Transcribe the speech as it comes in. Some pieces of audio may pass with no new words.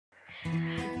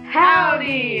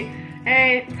Howdy!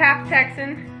 Hey, it's Half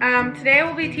Texan. Today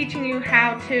we'll be teaching you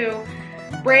how to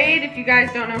braid. If you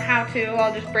guys don't know how to,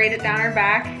 I'll just braid it down our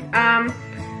back.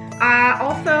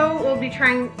 Also, we'll be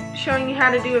showing you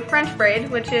how to do a French braid,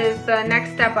 which is the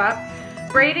next step up.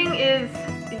 Braiding is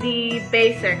the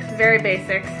basics, very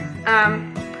basics.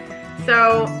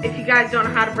 So if you guys don't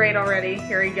know how to braid already,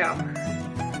 here we go.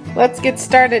 Let's get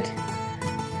started.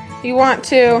 You want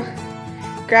to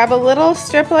grab a little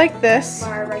strip like this.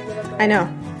 I know.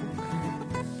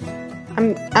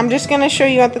 I'm just gonna show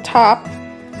you at the top.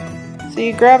 So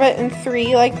you grab it in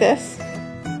 3 like this.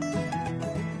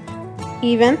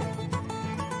 Even.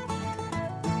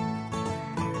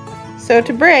 So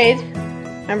to braid,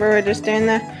 remember we're just doing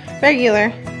the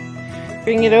regular.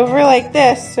 Bring it over like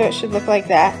this, so it should look like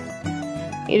that.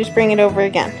 You just bring it over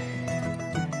again.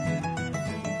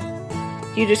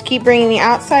 You just keep bringing the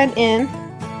outside in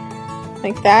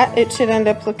like that. It should end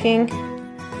up looking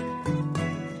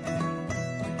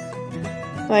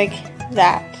like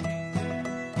that.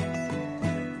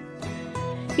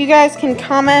 You guys can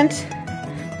comment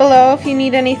below if you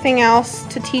need anything else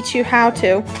to teach you how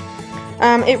to.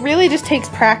 It really just takes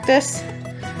practice.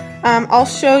 I'll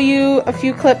show you a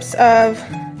few clips of,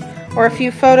 or a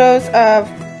few photos of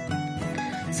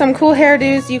some cool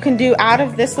hairdos you can do out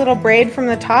of this little braid from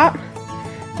the top.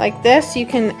 Like this, you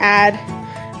can add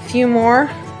a few more,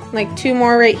 like 2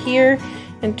 more right here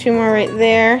and 2 more right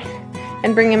there,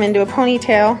 and bring them into a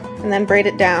ponytail and then braid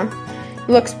it down. It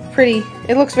looks pretty,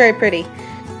 it looks very pretty.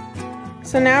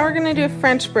 So now we're gonna do a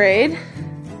French braid.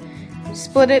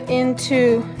 Split it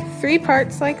into 3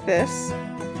 parts like this,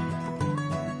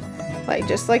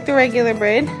 just like the regular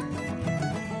braid.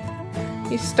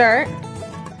 You start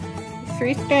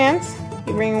 3 strands,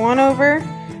 you bring one over,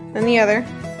 then the other.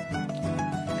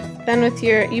 Then with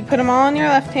you put them all in your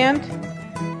left hand,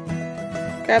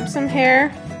 grab some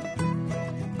hair,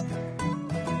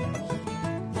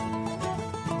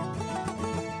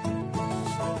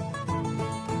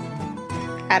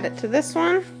 add it to this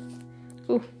one,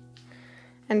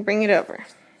 and bring it over.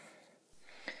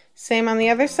 Same on the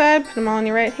other side, put them all in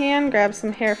your right hand, grab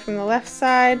some hair from the left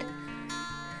side,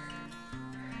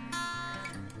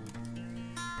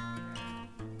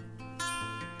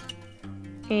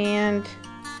 and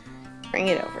bring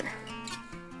it over.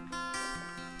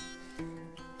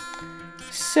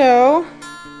 So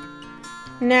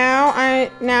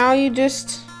now you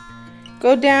just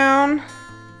go down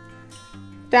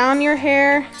your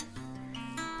hair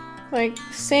like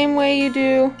the same way you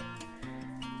do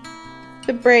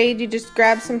the braid. You just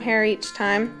grab some hair each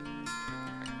time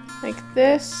like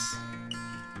this.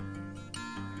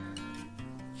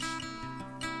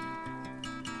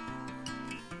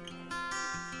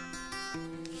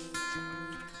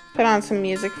 Put on some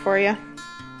music for you.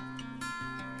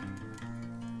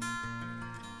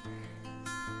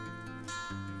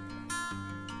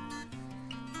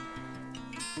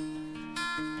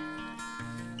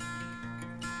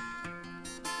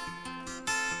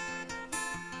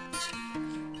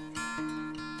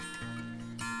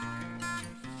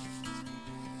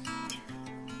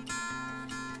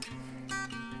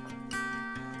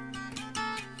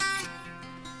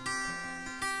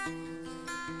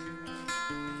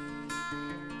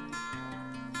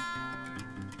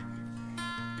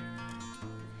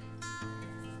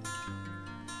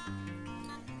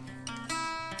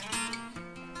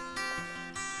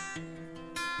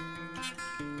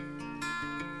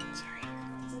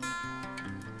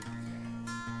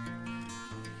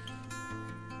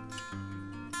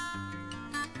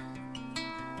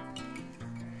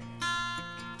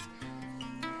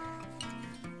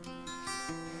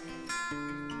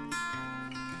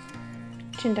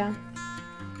 Chin down.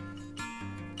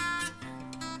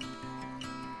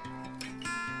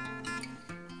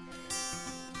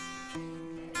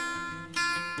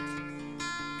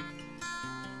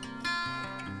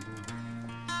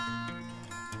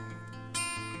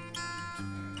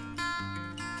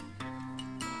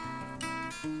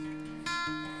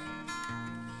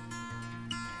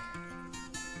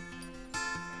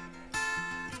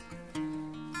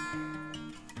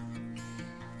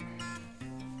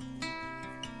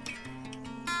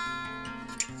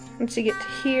 Once you get to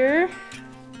here,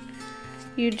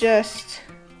 you just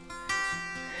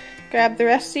grab the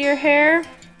rest of your hair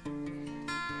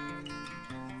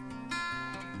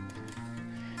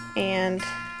and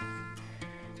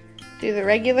do the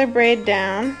regular braid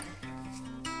down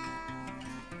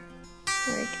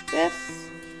like this.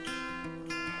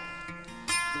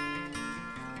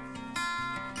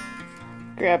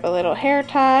 Grab a little hair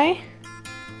tie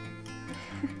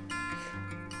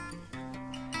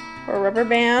or rubber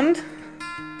band.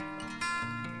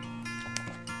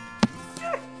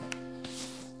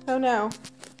 Oh no.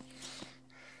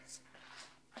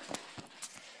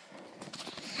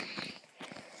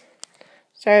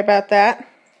 Sorry about that.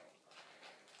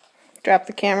 Drop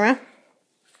the camera.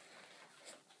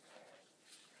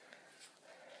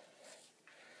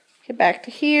 Get back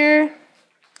to here.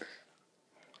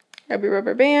 Grab your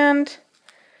rubber band.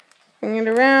 Bring it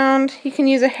around. You can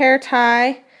use a hair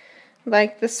tie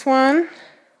like this one.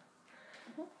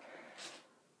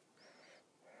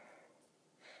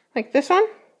 Like this one.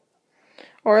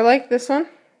 Or like this one.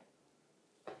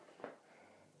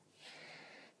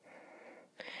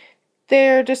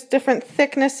 They're just different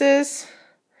thicknesses.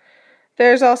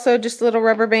 There's also just little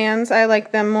rubber bands. I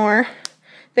like them more.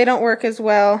 They don't work as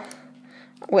well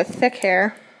with thick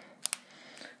hair.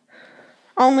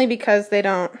 Only because they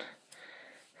don't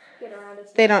get around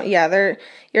it.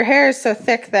 Your hair is so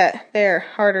thick that they're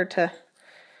harder to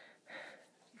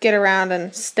get around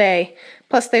and stay.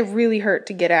 Plus they really hurt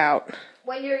to get out.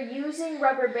 When you're using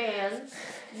rubber bands,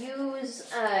 use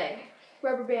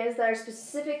rubber bands that are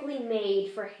specifically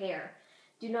made for hair.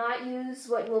 Do not use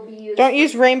what will be used. Don't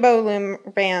use rainbow loom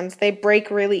bands. They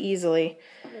break really easily.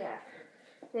 Yeah.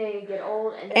 They get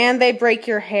old and they break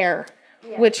your hair,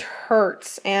 yeah, which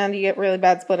hurts, and you get really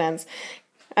bad split ends.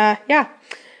 Yeah.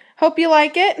 Hope you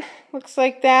like it. Looks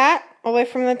like that. All the way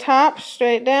from the top,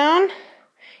 straight down.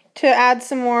 To add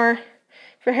some more,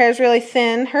 if your hair is really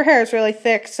thin. Her hair is really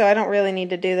thick, so I don't really need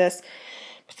to do this.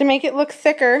 But to make it look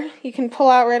thicker, you can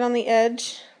pull out right on the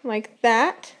edge like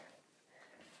that.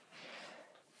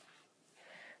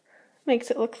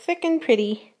 Makes it look thick and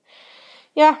pretty.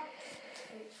 Yeah.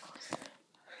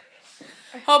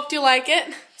 Hope you like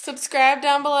it. Subscribe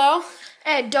down below.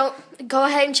 And don't go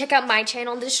ahead and check out my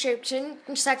channel in the description,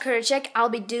 SAKURA Chick. I'll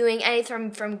be doing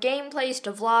anything from gameplays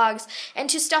to vlogs and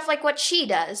to stuff like what she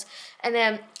does. And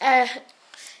then,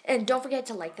 and don't forget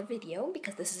to like the video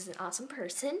because this is an awesome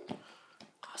person.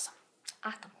 Awesome.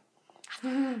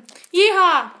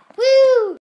 Yeehaw! Woo!